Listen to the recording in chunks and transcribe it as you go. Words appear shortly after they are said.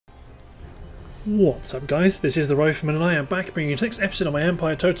What's up guys, this is the Rifleman and I am back bringing you the next episode of my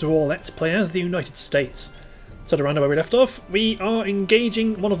Empire Total War Let's Play as the United States. So to round up where we left off, we are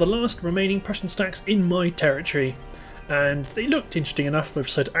engaging one of the last remaining Prussian stacks in my territory. And they looked interesting enough that I've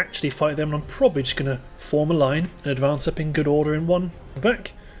decided to actually fight them, and I'm probably just going to form a line and advance up in good order in one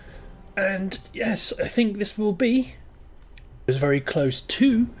back. And yes, I think this will be very close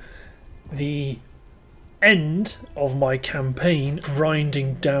to the end of my campaign,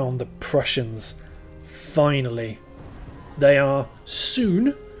 grinding down the Prussians. Finally, they are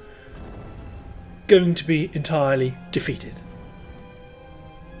soon going to be entirely defeated,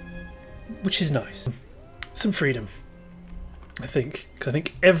 which is nice. Some freedom, I think, because I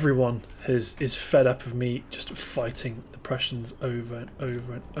think everyone is fed up of me just fighting the Prussians over and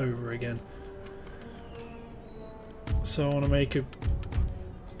over and over again. So I want to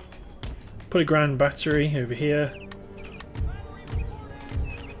put a grand battery over here.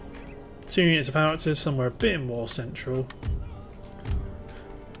 2 units of howitzers somewhere a bit more central.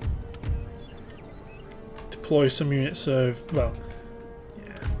 Deploy some units of, well,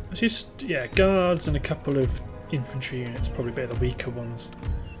 yeah, just, yeah, guards and a couple of infantry units, probably a bit of the weaker ones.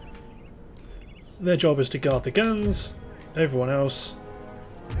 Their job is to guard the guns. Everyone else,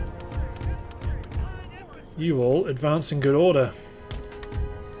 you all advance in good order.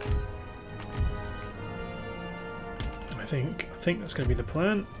 I think that's going to be the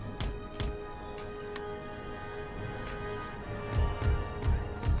plan.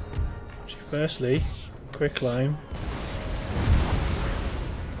 Actually, firstly, quick climb.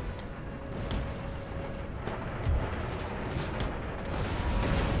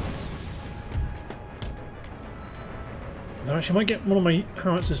 I actually might get one of my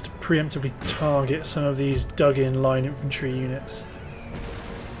howitzers to preemptively target some of these dug-in line infantry units.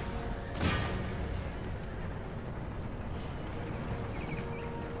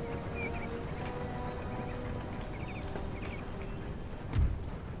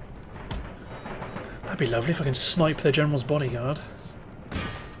 That'd be lovely if I can snipe their general's bodyguard.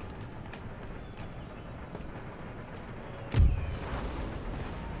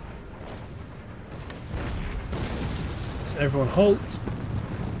 So everyone halt.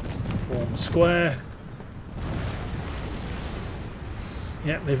 Form a square.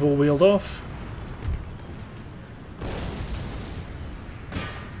 Yep, they've all wheeled off.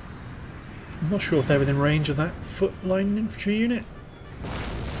 I'm not sure if they're within range of that foot line infantry unit.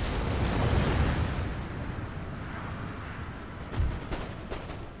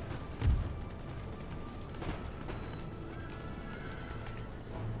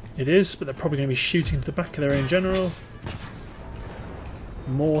 It is, but they're probably going to be shooting to the back of their own general.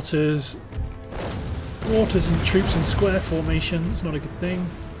 Mortars and troops in square formation. It's not a good thing.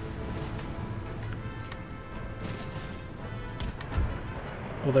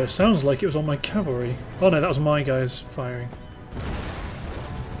 Although it sounds like it was on my cavalry. Oh no, that was my guys firing.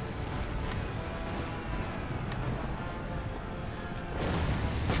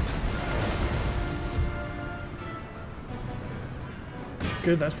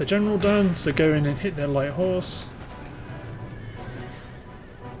 Good, that's the general done, so go in and hit their light horse.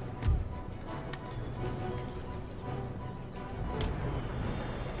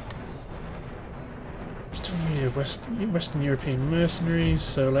 Still need Western European mercenaries,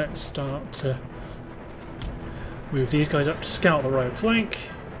 so let's start to move these guys up to scout the right flank.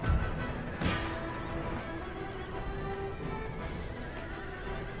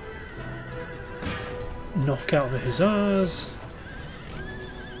 Knock out the hussars.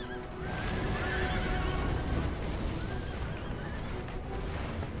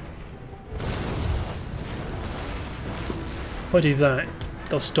 If I do that,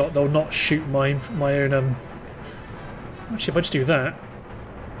 they'll stop. They'll not shoot my own. Actually, if I just do that,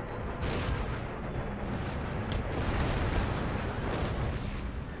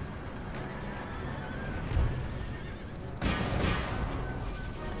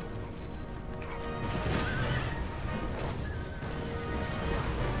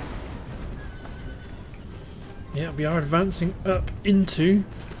 yeah, we are advancing up into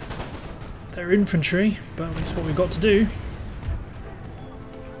their infantry, but that's what we've got to do.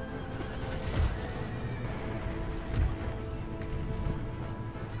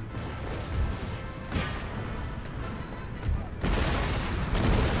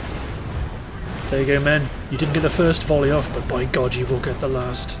 There you go, men. You didn't get the first volley off, but by God you will get the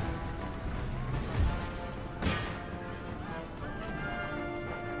last.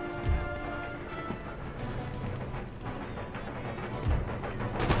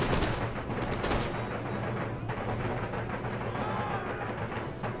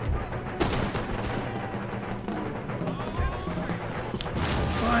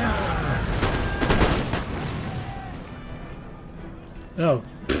 Fire! Oh.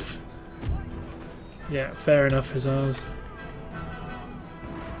 Pfft. Yeah, fair enough, hussars.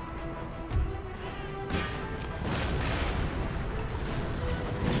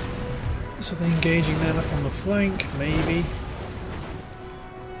 So they're engaging then up on the flank, maybe.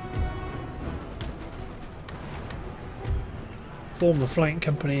 Form the flank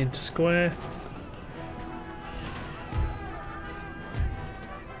company into square.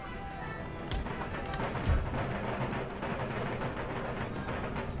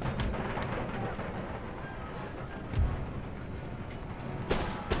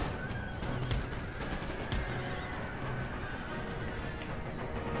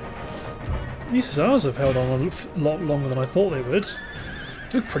 These hussars have held on a lot longer than I thought they would.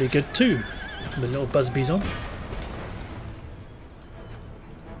 They look pretty good too, with the little busbies on.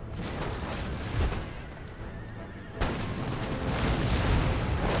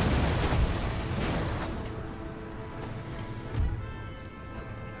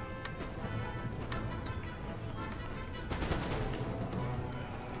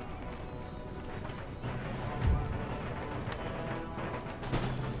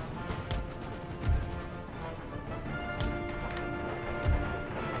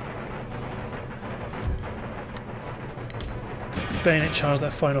 Bayonet charge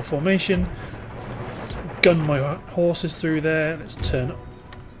that final formation. Let's gun my horses through there. Let's turn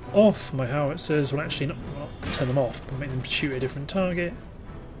off my howitzers. Well, actually, not turn them off, but make them shoot a different target.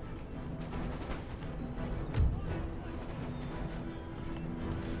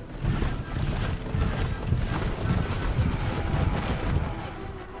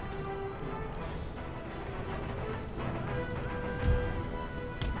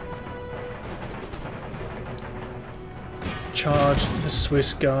 Charge the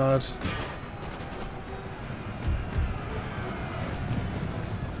Swiss Guard.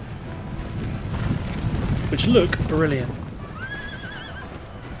 Which look brilliant.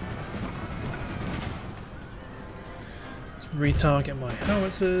 Let's retarget my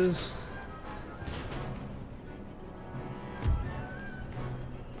howitzers.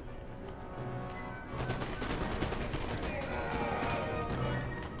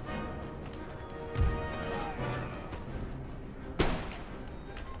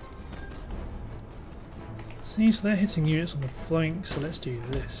 See, so they're hitting units on the flank, so let's do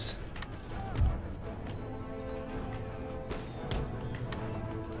this.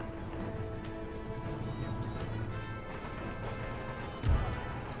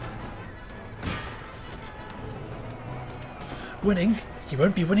 Winning? You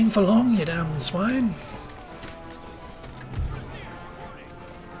won't be winning for long, you damn swine!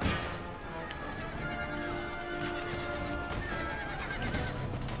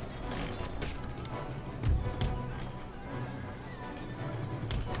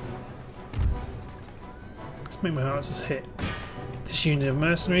 Make my howitzers hit this unit of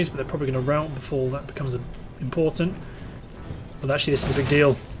mercenaries, but they're probably going to rout before that becomes important. Well, actually, this is a big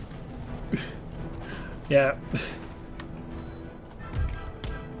deal. Yeah.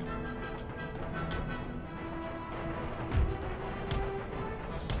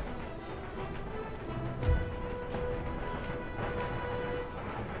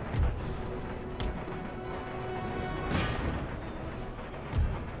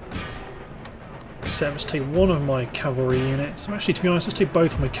 Let's take one of my cavalry units. Actually, to be honest, let's take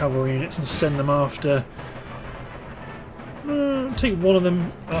both of my cavalry units and send them after. Take one of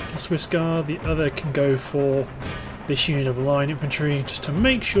them after the Swiss Guard. The other can go for this unit of line infantry, just to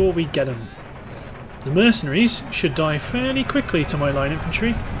make sure we get them. The mercenaries should die fairly quickly to my line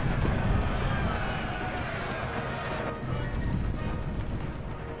infantry.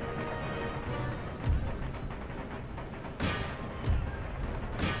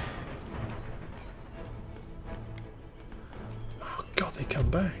 They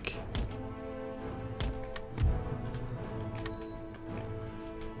come back.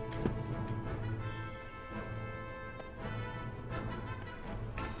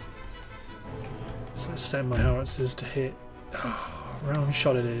 So let's send my howitzers to hit. Oh, round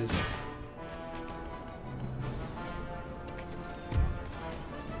shot it is.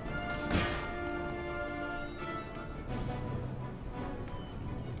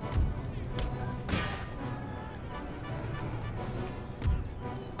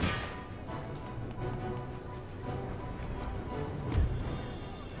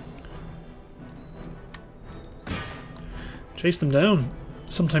 Chase them down.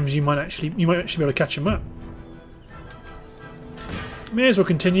 Sometimes you might actually be able to catch them up. May as well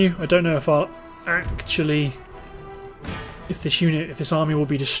continue. I don't know if I'll actually, if this army will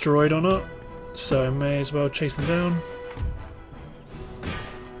be destroyed or not. So I may as well chase them down.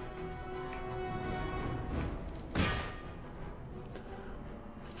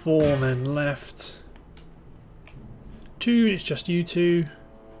 4 men left. 2, it's just you two.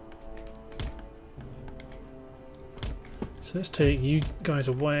 So let's take you guys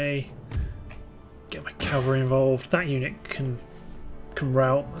away. Get my cavalry involved. That unit can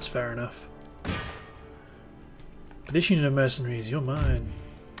rout, that's fair enough. But this unit of mercenaries, you're mine.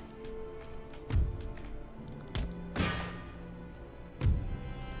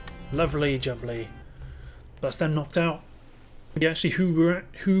 Lovely jubbly. That's them knocked out. Actually, who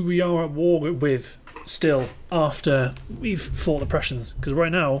we are at war with still after we've fought the Prussians. Because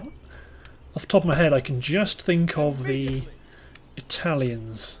right now, off the top of my head, I can just think of the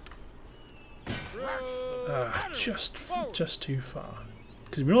Italians. Just too far.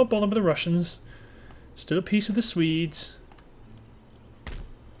 Because we're not bothered with the Russians. Still a piece of the Swedes.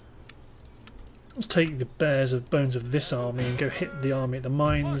 Let's take the bones of this army and go hit the army at the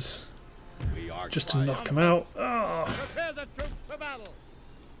mines. Just to knock them out. Oh.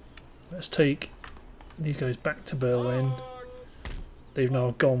 Let's take these guys back to Berlin. They've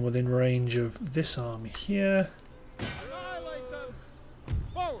now gone within range of this army here.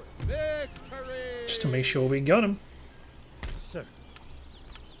 Just to make sure we got them. Sir.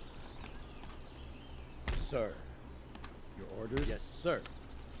 Sir. Your orders? Yes, sir.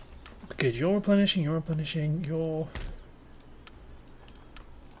 Good, you're replenishing, you're...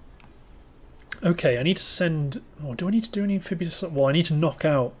 Okay, I need to send... Oh, do I need to do any amphibious... Well, I need to knock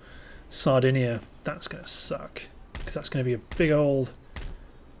out Sardinia. That's going to suck. Because that's going to be a big old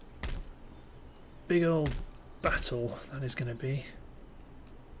battle, that is going to be.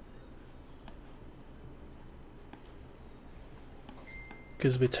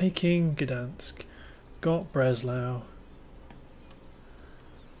 Because we're taking Gdansk, got Breslau,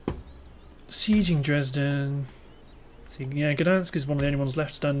 sieging Dresden. See, yeah, Gdansk is one of the only ones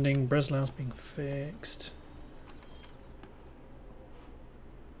left standing. Breslau's being fixed.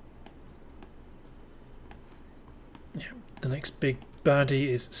 Yeah, the next big baddie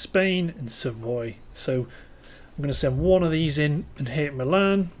is Spain and Savoy. So I'm going to send one of these in and hit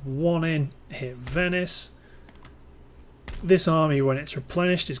Milan, one in, hit Venice. This army, when it's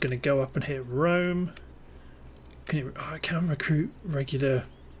replenished, is going to go up and hit Rome. I can recruit regular,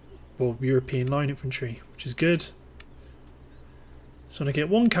 well, European line infantry, which is good. So I get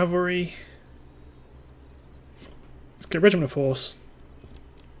 1 cavalry. Let's get a regiment of horse.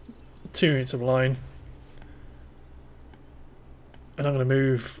 2 units of line. And I'm going to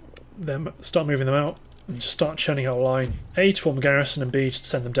move them, start moving them out, and just start churning out a line. A, to form a garrison, and B, just to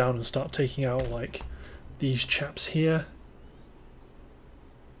send them down and start taking out like these chaps here.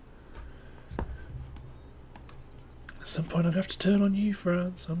 At some point I'm going to have to turn on you,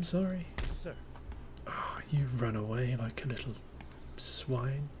 France. I'm sorry. Sir. Oh, you've run away like a little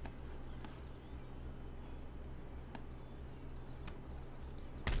swine.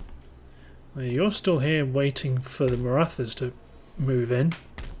 Well, you're still here waiting for the Marathas to move in.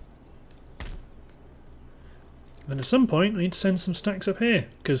 Then at some point I need to send some stacks up here,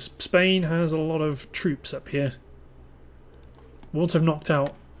 because Spain has a lot of troops up here. Once I've knocked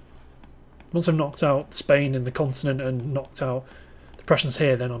out Spain and the continent and knocked out the Prussians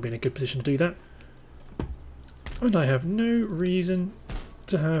here, then I'll be in a good position to do that. And I have no reason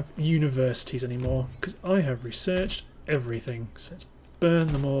to have universities anymore, because I have researched everything. So let's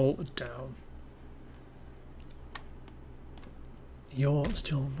burn them all down. You're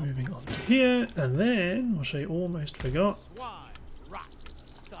still moving on to here, and then, which I almost forgot.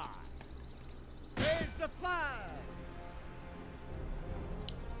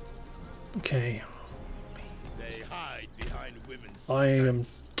 Okay. They hide behind women's I am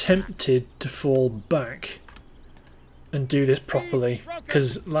tempted to fall back and do this properly,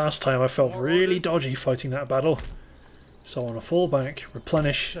 because last time I felt really dodgy fighting that battle. So I want to fall back,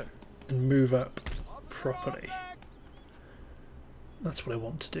 replenish, and move up properly. That's what I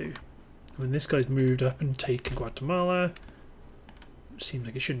want to do. I mean, this guy's moved up and taken Guatemala. Seems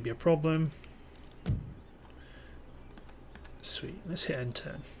like it shouldn't be a problem. Sweet. Let's hit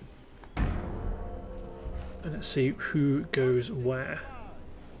enter. And let's see who goes where.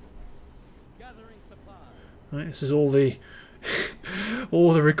 Right, this is all the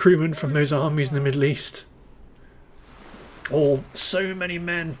all the recruitment from those armies in the Middle East. So many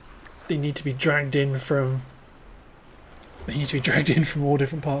men. They need to be dragged in from. They need to be dragged in from all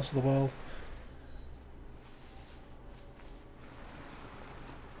different parts of the world.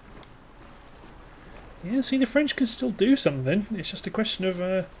 Yeah, see, the French can still do something. It's just a question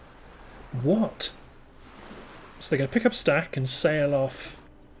of what. So they're going to pick up stack and sail off.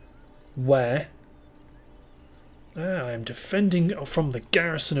 Where? I am defending from the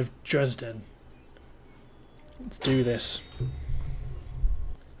garrison of Dresden. Let's do this.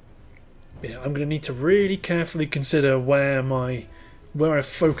 yeah, I'm going to need to really carefully consider where I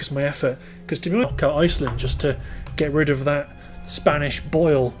focus my effort, because to be honest, knock out Iceland just to get rid of that Spanish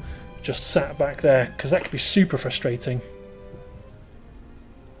boil just sat back there, because that could be super frustrating.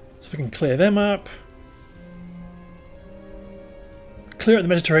 So if we can clear them up, clear out the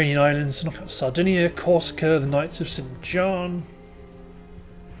Mediterranean islands, knock out Sardinia, Corsica, the Knights of St. John.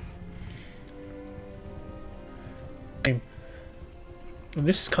 And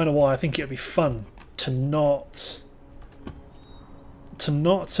this is kind of why I think it would be fun to not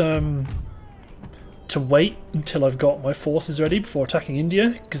to wait until I've got my forces ready before attacking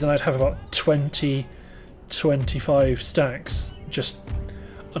India, because then I'd have about 25 stacks. Just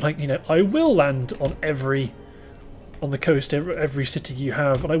like, you know, I will land on the coast, every city you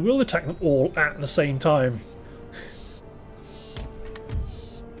have, and I will attack them all at the same time.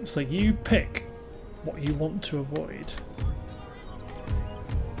 It's like, you pick what you want to avoid.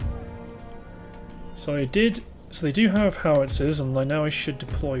 So they do have howitzers, and now I should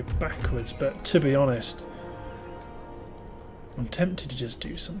deploy backwards, but to be honest, I'm tempted to just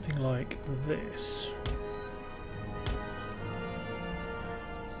do something like this.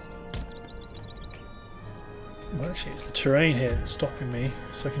 Well, actually, it's the terrain here that's stopping me,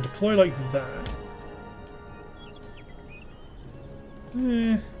 so I can deploy like that.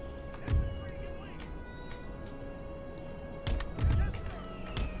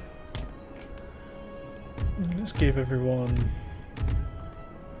 Let's give everyone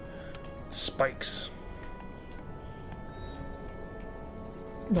spikes.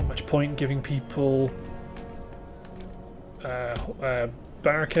 Not much point giving people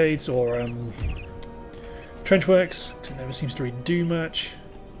barricades or trench works, because it never seems to really do much.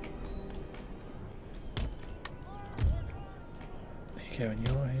 There you go, and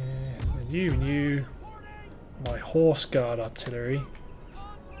you're here. And you. My horse guard artillery.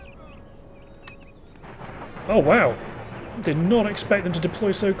 Oh wow! Did not expect them to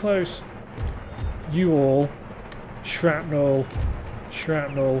deploy so close. You all, shrapnel,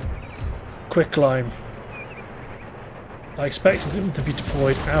 quicklime. I expected them to be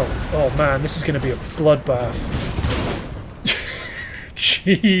deployed out. Oh man, this is going to be a bloodbath.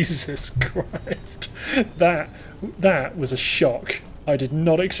 Jesus Christ, that was a shock. I did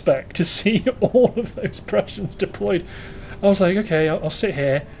not expect to see all of those Prussians deployed. I was like, okay, I'll sit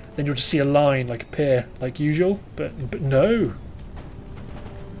here. Then you'll just see a line like appear like usual, but no.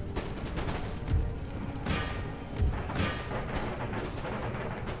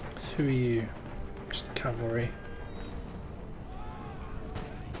 So who are you? Just cavalry.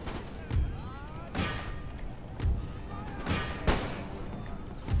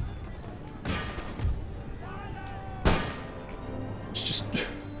 It's just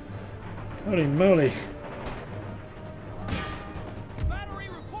holy moly.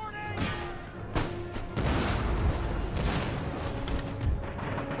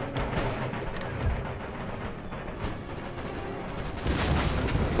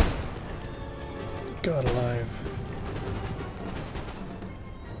 God alive.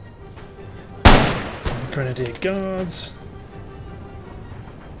 Some Grenadier Guards.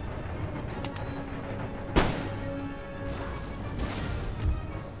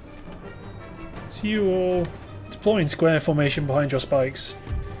 So you all deploy in square formation behind your spikes.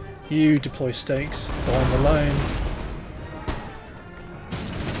 You deploy stakes behind the line.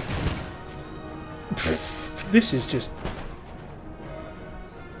 This is just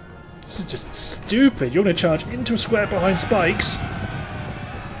stupid. You're going to charge into a square behind spikes.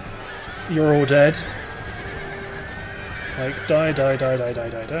 You're all dead. Like, die.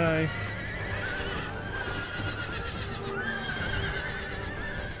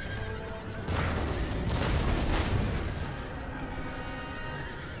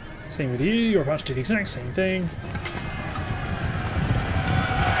 Same with you. You're about to do the exact same thing.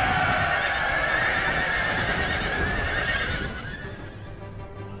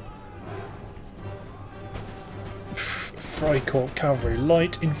 Freikorps cavalry,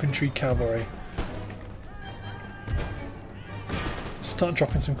 light infantry cavalry. Start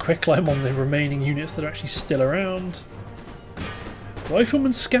dropping some quicklime on the remaining units that are actually still around.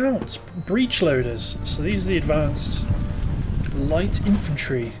 Rifleman scouts, breech loaders. So these are the advanced light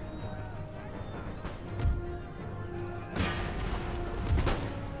infantry.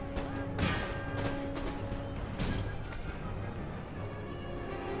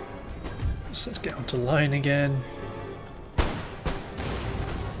 So let's get onto line again.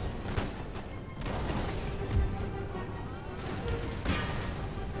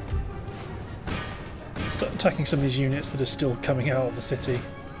 Attacking some of these units that are still coming out of the city.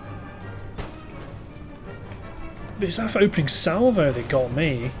 But it's that opening salvo that got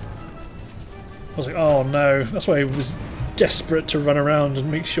me. I was like, oh no. That's why I was desperate to run around and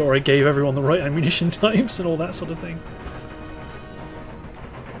make sure I gave everyone the right ammunition types and all that sort of thing.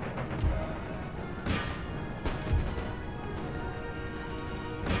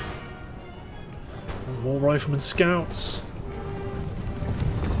 More rifleman scouts.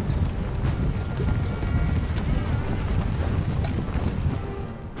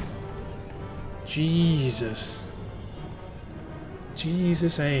 Jesus.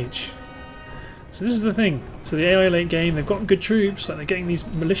 Jesus H. So this is the thing. So the AI late game, they've got good troops, like they're getting these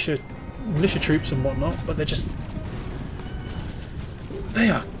militia troops and whatnot, but they're just... They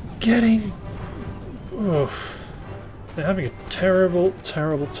are getting... Oof. They're having a terrible,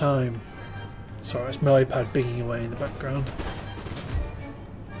 terrible time. Sorry, it's my iPad bigging away in the background.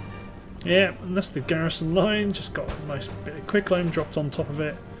 Yeah, and that's the garrison line. Just got a nice bit of quicklime dropped on top of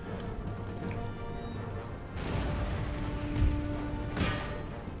it.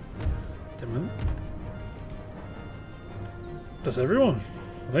 That's everyone,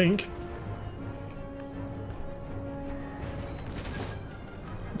 I think.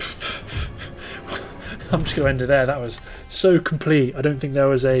 I'm just going to end it there. That was so complete. I don't think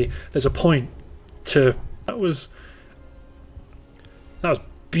there's a point to... That was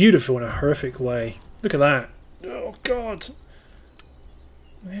beautiful in a horrific way. Look at that. Oh God.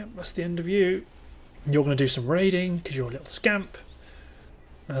 Yep, that's the end of you. You're going to do some raiding because you're a little scamp.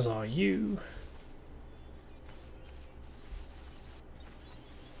 As are you.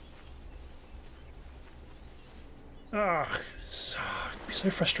 Ah, it can be so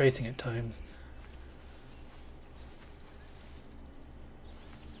frustrating at times.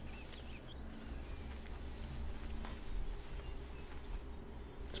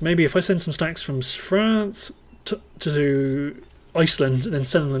 So maybe if I send some stacks from France to Iceland and then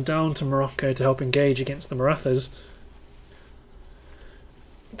send them down to Morocco to help engage against the Marathas,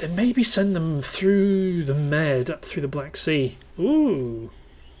 then maybe send them through the Med, up through the Black Sea. Ooh.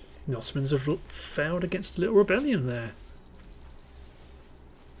 The Ottomans have failed against a little rebellion there.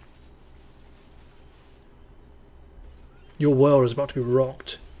 Your world is about to be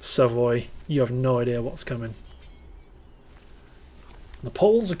rocked, Savoy. You have no idea what's coming. The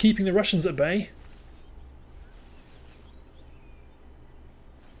Poles are keeping the Russians at bay.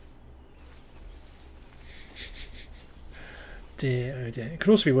 Dear, oh dear. It could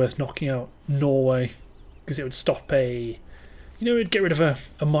also be worth knocking out Norway, because it would stop a... You know, it'd get rid of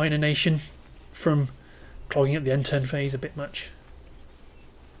a minor nation from clogging up the end turn phase a bit much.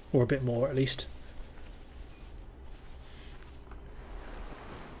 Or a bit more, at least.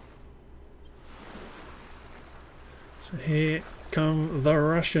 So here come the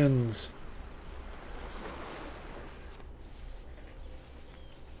Russians.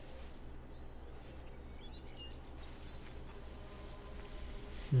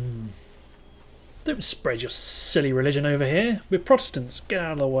 Don't spread your silly religion over here. We're Protestants. Get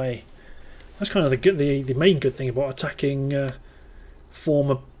out of the way. That's kind of the main good thing about attacking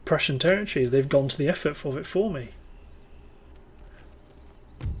former Prussian territories. They've gone to the effort of it for me.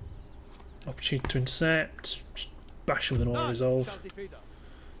 Opportunity to intercept. Just bash them with an oil resolve.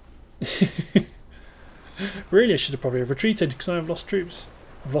 Really, I should have probably retreated because I've lost troops.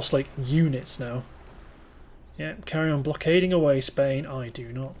 I've lost like units now. Yeah, carry on blockading away Spain. I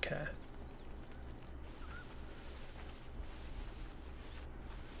do not care.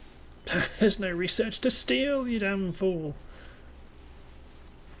 There's no research to steal, you damn fool.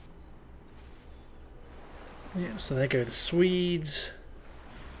 Yeah, so there go the Swedes.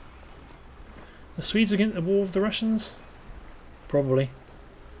 The Swedes against the war with the Russians? Probably.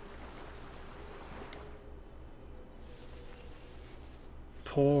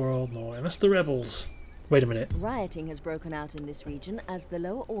 Poor old Norway. That's the rebels. Wait a minute. Rioting has broken out in this region as the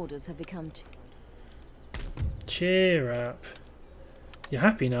lower orders have become too... Cheer up. You're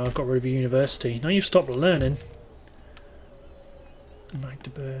happy now I've got rid of your university. Now you've stopped learning.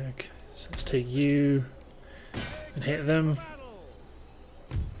 Magdeburg. So let's take you and hit them.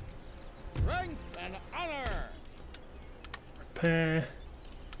 Strength and honor. Repair.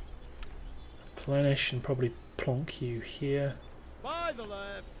 Replenish and probably plonk you here. By the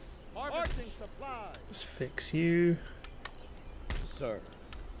left. Harvesting supplies. Let's fix you. Sir.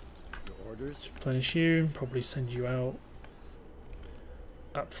 Your orders? Replenish you. Probably send you out.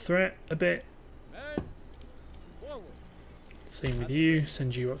 Up threat a bit. Men, forward. Same with you.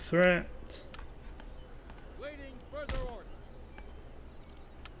 Send you up threat. Waiting further order.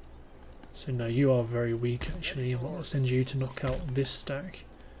 So no, you are very weak actually. I'm not going to send you to knock out this stack.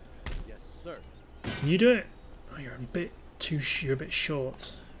 Yes, sir. Can you do it? Oh, you're a bit too. You're a bit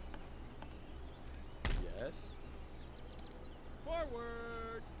short. Yes.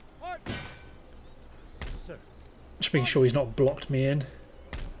 Forward. March. Just making sure he's not blocked me in.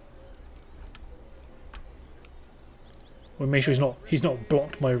 We'll make sure he's not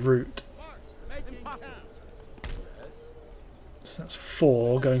blocked my route. So that's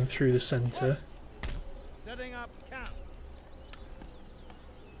 4 going through the centre. Setting up camp.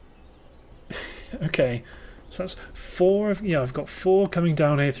 Okay, so that's 4 of, yeah, I've got 4 coming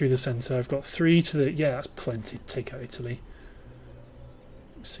down here through the centre. I've got 3 to the, yeah, that's plenty to take out Italy.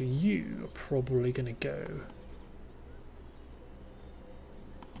 So you are probably going to go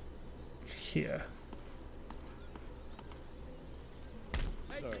here.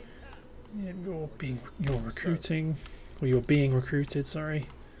 Sir. Yeah, you're recruiting, or you're being recruited, sorry.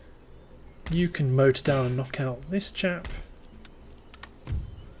 You can motor down and knock out this chap.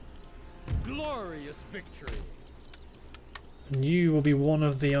 Glorious victory. And you will be one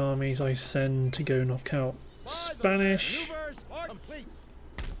of the armies I send to go knock out Spanish. Maneuvers complete.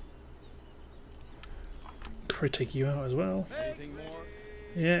 Could take you out as well. Anything more?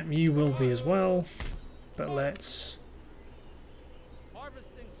 Yeah, you will be as well. But let's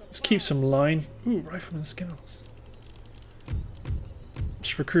keep some line. Ooh, rifleman scouts.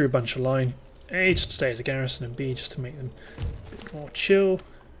 Just recruit a bunch of line. A, just to stay as a garrison, and B, just to make them a bit more chill.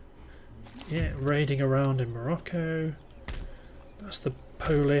 Yeah, raiding around in Morocco. That's the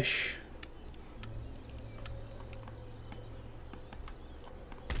Polish.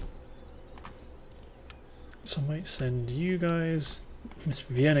 So I might send you guys. Miss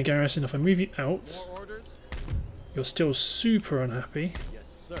Vienna garrison. If I move you out, More orders? you're still super unhappy. Yes,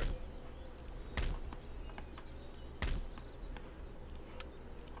 sir.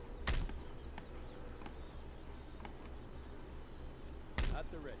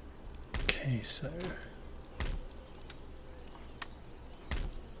 At the ready. Okay, so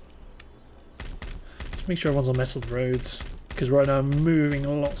just make sure everyone's on metalled roads, because right now I'm moving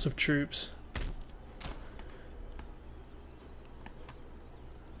lots of troops.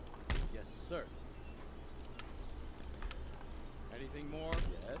 Yes, sir. Anything more?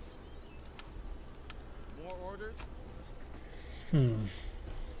 Yes. More orders?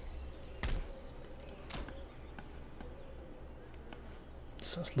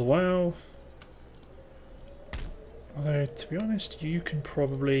 So that's Luau. Although, to be honest, you can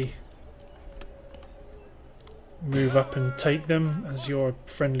probably move up and take them as you're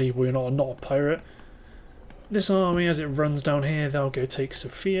friendly. We're not a pirate. This army, as it runs down here, they'll go take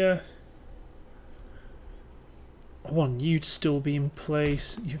Sofia. I want you to still be in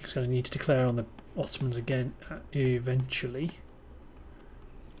place. You're going to need to declare on the Ottomans again eventually.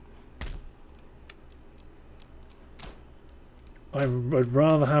 I would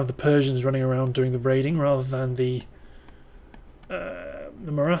rather have the Persians running around doing the raiding rather than the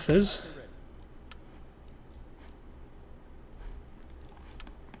Marathas.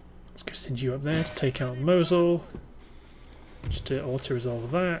 Let's go send you up there to take out Mosul. Just to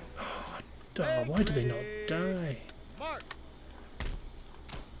auto-resolve that. Oh, why do they not die? Mark.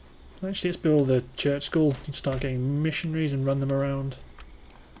 Actually, let's build a church school and start getting missionaries and run them around.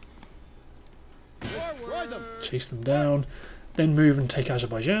 Destroy them. Chase them down. Then move and take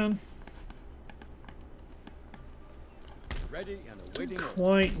Azerbaijan. Ready and awaiting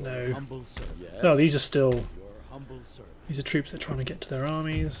Quite no. humble sir. Yes. No, these are still. Your humble servant. These are troops that are trying to get to their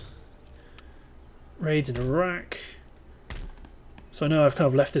armies. Raids in Iraq. So I know I've kind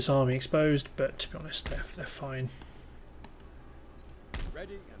of left this army exposed, but to be honest, they're fine.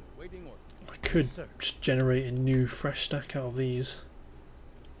 Ready and awaiting order. I could just generate a new fresh stack out of these.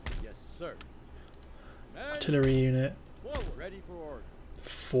 Yes, sir. Men Artillery unit, forward. Ready for order.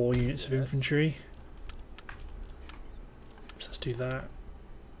 4 units of infantry. So let's do that.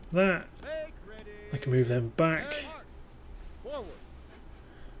 That. Make ready. I can move them back. And march. Forward.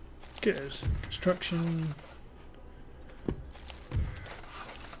 Good. Construction.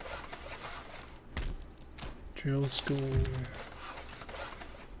 Drill school.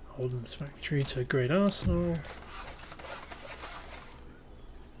 Holden's factory to a great arsenal.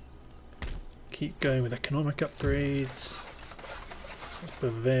 Keep going with economic upgrades. So that's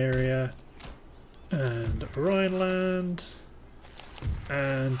Bavaria and Rhineland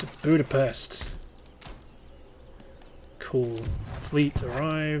and Budapest. Cool. Fleet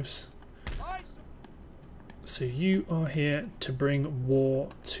arrives. So you are here to bring war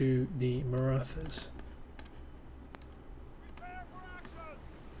to the Marathas. Prepare for action.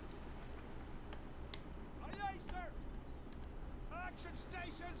 Aye, aye, sir. Action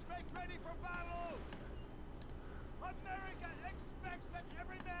stations, make ready for battle. America expects that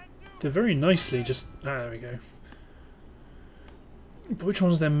every man do. They're very nicely just... there we go. But which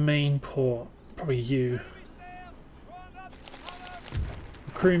one's their main port? Probably you. Enemy sail. Run up,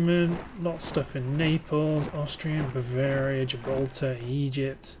 recruitment, lots of stuff in Naples, Austria, Bavaria, Gibraltar,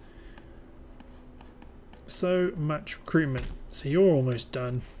 Egypt. So much recruitment. So you're almost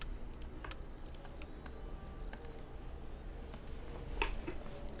done.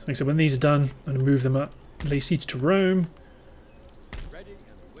 Like I said, when these are done, I'm going to move them up. Lay siege to Rome. Ready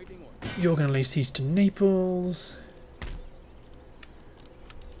and waiting order. You're going to lay siege to Naples.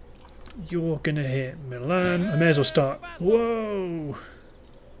 You're going to hit Milan. I may as well start. Whoa!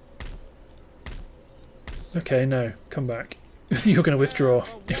 Okay, no, come back. You're going to withdraw.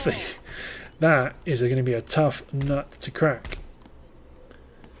 If they, that is going to be a tough nut to crack.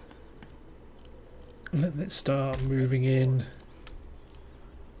 Let's start moving in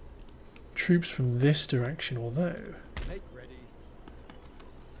troops from this direction, although Make ready.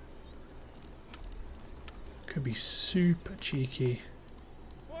 could be super cheeky.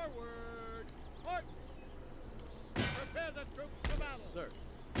 Forward. March. Prepare the troops for battle. Sir.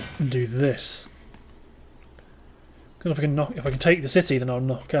 And do this. Because if I can take the city, then I'll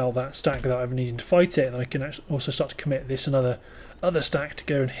knock out that stack without ever needing to fight it, and then I can actually also start to commit this another stack to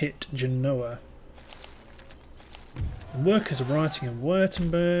go and hit Genoa. The workers are rioting in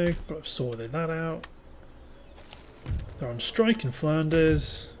Württemberg, but I've sorted that out. They're on strike in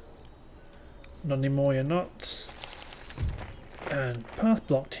Flanders. Not anymore, you're not. And path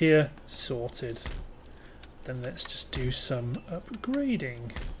blocked here, sorted. Then let's just do some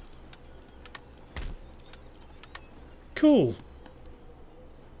upgrading. Cool.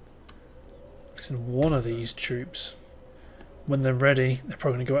 Because in one of these troops, when they're ready, they're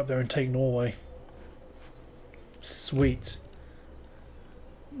probably going to go up there and take Norway. Sweet.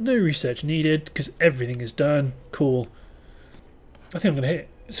 No research needed because everything is done. Cool. I think I'm going to hit.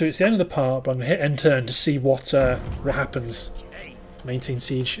 So it's the end of the part, but I'm going to hit end turn to see what happens. Maintain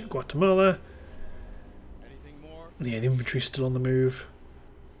siege at Guatemala. Anything more? Yeah, the infantry's still on the move.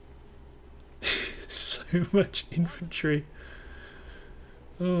 So much infantry.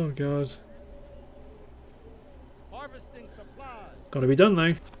 Oh god. Harvesting supplies. Got to be done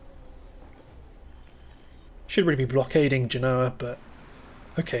though. Should really be blockading Genoa, but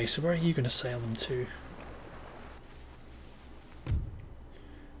okay. So where are you going to sail them to?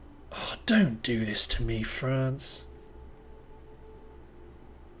 Oh, don't do this to me, France.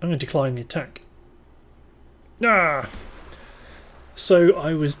 I'm going to decline the attack. Ah.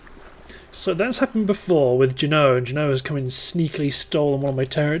 So that's happened before with Genoa, and Genoa's come in and sneakily stolen one of my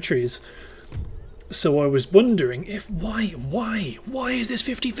territories. So I was wondering if why is this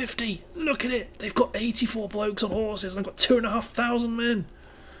 50-50? Look at it, they've got 84 blokes on horses and I've got 2,500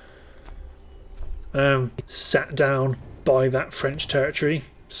 men. Sat down by that French territory,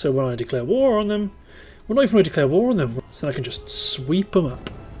 so when I declare war on them, well, not even when I declare war on them, so then I can just sweep them up.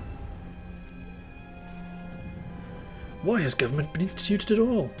 Why has government been instituted at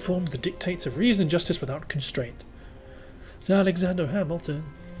all? Formed the dictates of reason and justice without constraint. Sir Alexander Hamilton.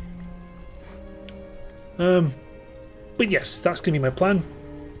 But yes, that's going to be my plan.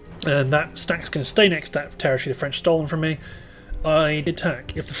 And that stack's going to stay next to that territory the French stolen from me. I'd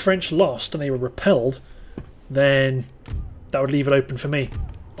attack. If the French lost and they were repelled, then that would leave it open for me.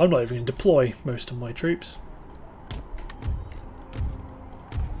 I'm not even going to deploy most of my troops.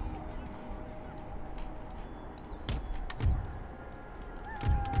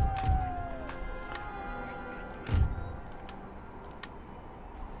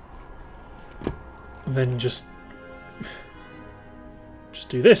 And then just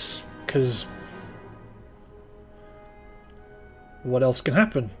do this, because what else can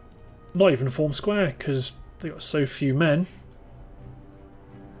happen? Not even form square, because they've got so few men.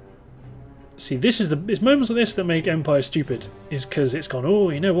 See, it's moments like this that make Empire stupid, is because it's gone, oh,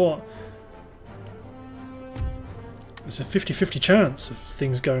 you know what? There's a 50-50 chance of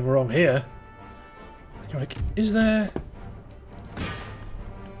things going wrong here. And you're like, is there?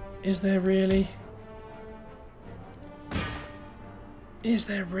 Is there really? Is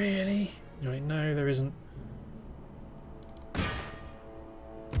there really? You're like, no, there isn't.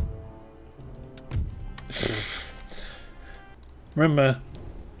 Remember,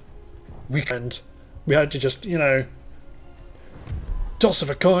 we had to just, you know, toss of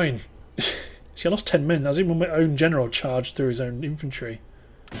a coin. See, I lost 10 men. That was even when my own general charged through his own infantry.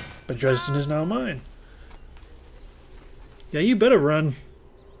 But Dresden is now mine. Yeah, you better run.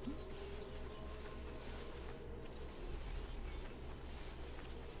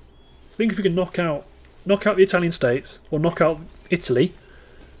 Think if we can knock out the Italian states, or knock out Italy,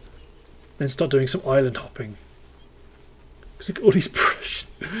 then start doing some island hopping. Because look at all these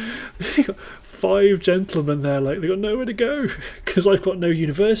Prussians. They got 5 gentlemen there, like they got nowhere to go. Because I've got no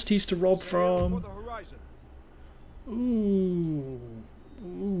universities to rob from. Ooh.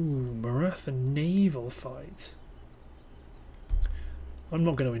 Ooh, Maratha naval fight. I'm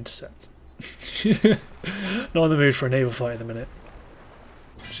not going to intercept. Not in the mood for a naval fight at the minute.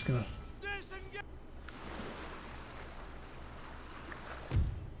 I'm just going to...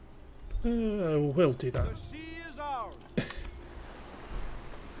 we'll do that. The sea is ours.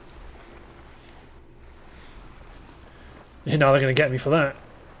 Yeah, now they're going to get me for that.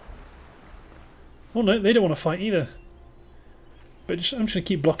 Oh no, they don't want to fight either. But I'm just going to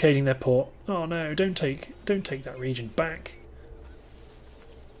keep blockading their port. Oh no, don't take that region back.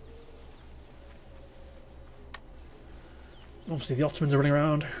 Obviously the Ottomans are running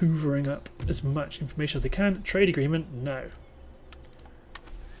around hoovering up as much information as they can. Trade agreement? No.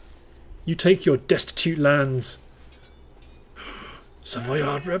 You take your destitute lands.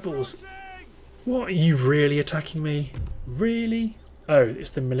 Savoyard rebels. What, are you really attacking me? Really? Oh,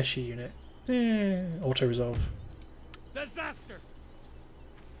 it's the militia unit. Auto-resolve. Disaster.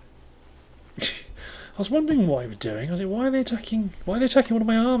 I was wondering what they were doing. I was like, why are they attacking one of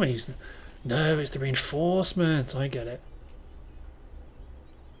my armies? No, it's the reinforcements. I get it.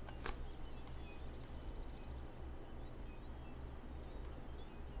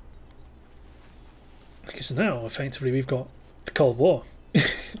 Okay, so now effectively we've got the Cold War.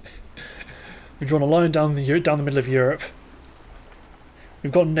 We've drawn a line down the middle of Europe.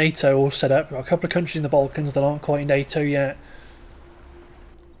 We've got NATO all set up. We've got a couple of countries in the Balkans that aren't quite NATO yet.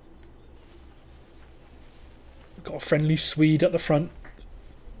 We've got a friendly Swede at the front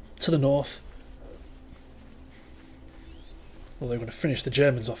to the north. Although we're going to finish the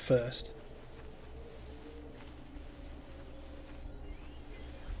Germans off first.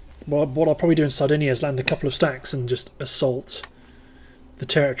 Well, what I'll probably do in Sardinia is land a couple of stacks and just assault the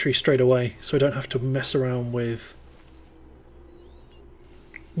territory straight away, so I don't have to mess around with,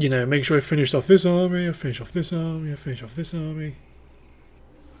 you know, make sure I finished off this army, I finish off this army, I finish off this army.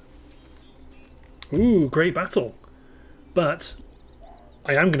 Ooh, great battle. But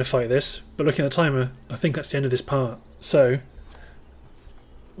I am going to fight this, but looking at the timer, I think that's the end of this part. So,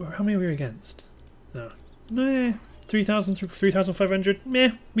 how many are we against? No. Meh. 3,000, 3,500?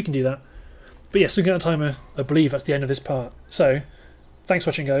 Meh, we can do that. But yes, looking at the timer, I believe that's the end of this part. So, thanks for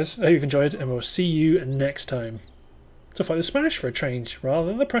watching, guys. I hope you've enjoyed, and we'll see you next time. To fight the Spanish for a change, rather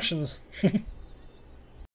than the Prussians.